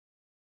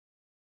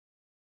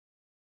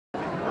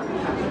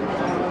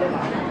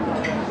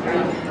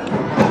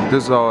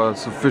This is how a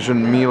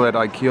sufficient meal at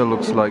IKEA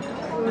looks like.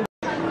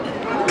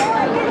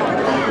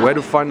 Where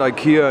to find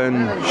IKEA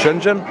in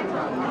Shenzhen?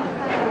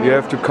 You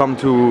have to come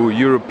to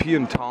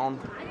European Town,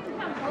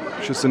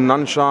 which is in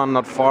Nanshan,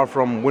 not far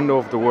from Window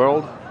of the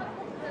World.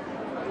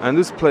 And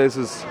this place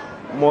is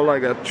more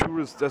like a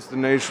tourist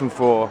destination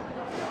for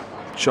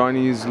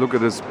Chinese. Look at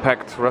this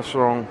packed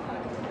restaurant.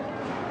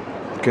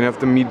 You can have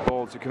the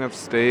meatballs, you can have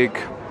steak,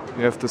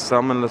 you have the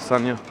salmon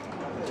lasagna.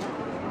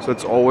 So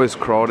it's always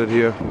crowded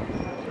here.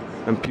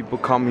 And people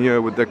come here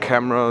with their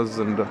cameras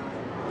and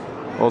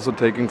also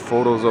taking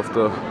photos of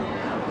the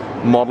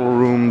model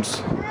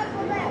rooms.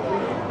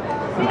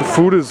 And the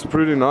food is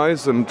pretty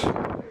nice, and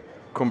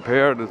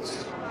compared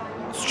it's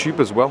cheap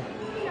as well.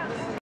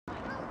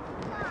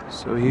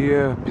 So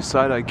here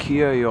beside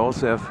IKEA you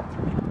also have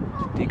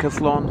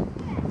Decathlon,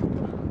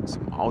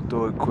 some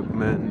outdoor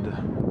equipment,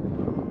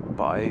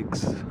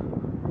 bikes,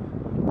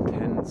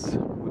 tents.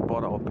 We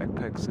bought our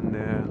backpacks in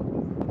there.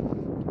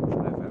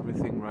 Should have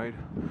everything, right?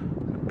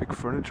 A big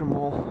furniture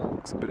mall.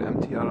 It's a bit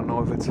empty. I don't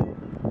know if it's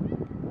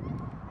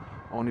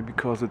only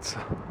because it's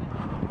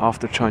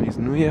after Chinese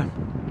New Year.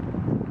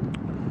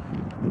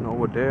 And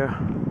over there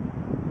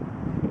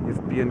you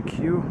have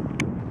B&Q,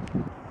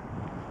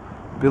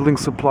 building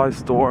supply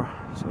store.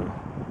 So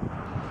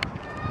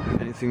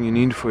anything you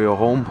need for your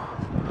home,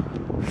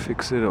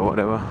 fix it or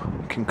whatever,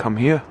 you can come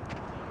here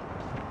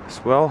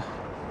as well.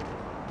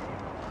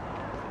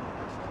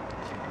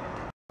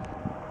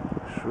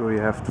 Sure, you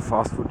have the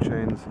fast food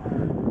chains,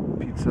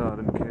 Pizza Hut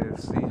and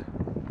KFC.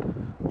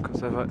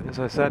 Because as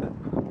I said,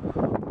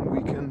 on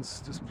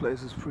weekends this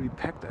place is pretty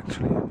packed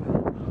actually.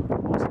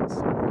 Also in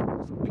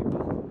summer, so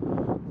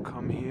people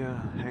come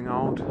here, hang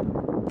out.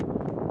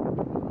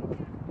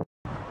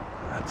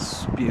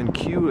 That's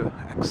B&Q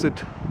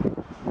exit.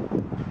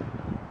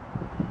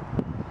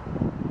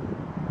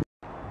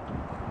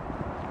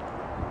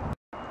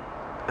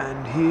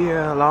 And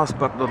here, last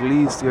but not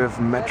least, you have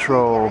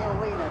Metro.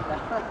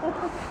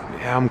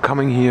 Yeah, I'm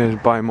coming here to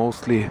buy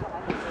mostly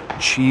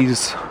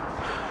cheese.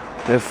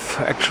 They have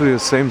actually the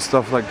same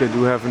stuff like they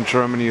do have in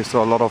Germany,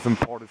 so a lot of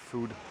imported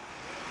food.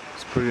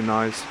 It's pretty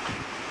nice.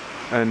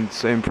 And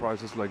same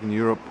prices like in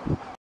Europe.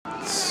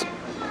 It's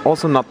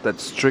also not that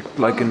strict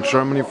like in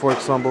Germany, for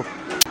example.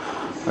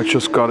 I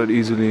just got it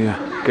easily,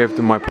 gave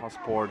them my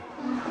passport,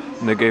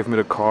 and they gave me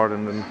the card,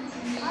 and then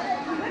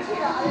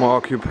my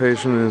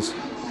occupation is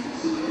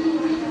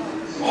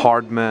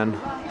hardman.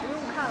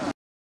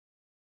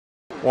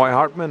 Why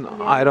hardman?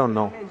 I don't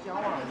know.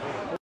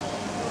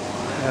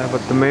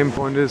 But the main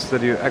point is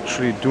that you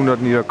actually do not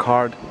need a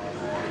card.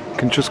 You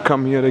can just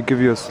come here, they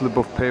give you a slip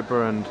of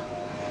paper and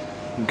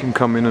you can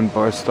come in and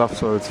buy stuff,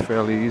 so it's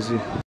fairly easy.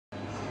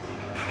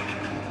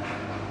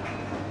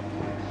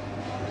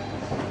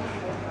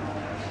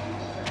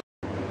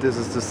 This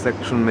is the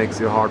section makes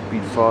your heart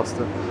beat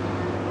faster.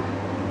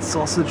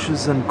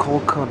 Sausages and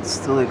cold cuts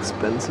still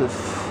expensive.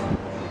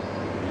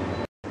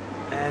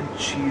 And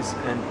cheese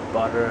and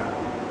butter.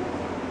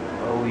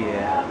 Oh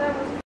yeah.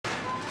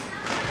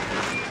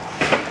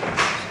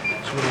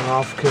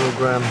 2.5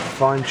 kilogram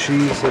fine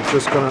cheese. I'm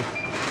just gonna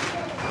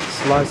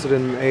slice it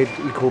in 8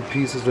 equal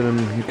pieces and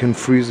then you can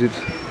freeze it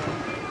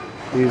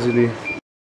easily.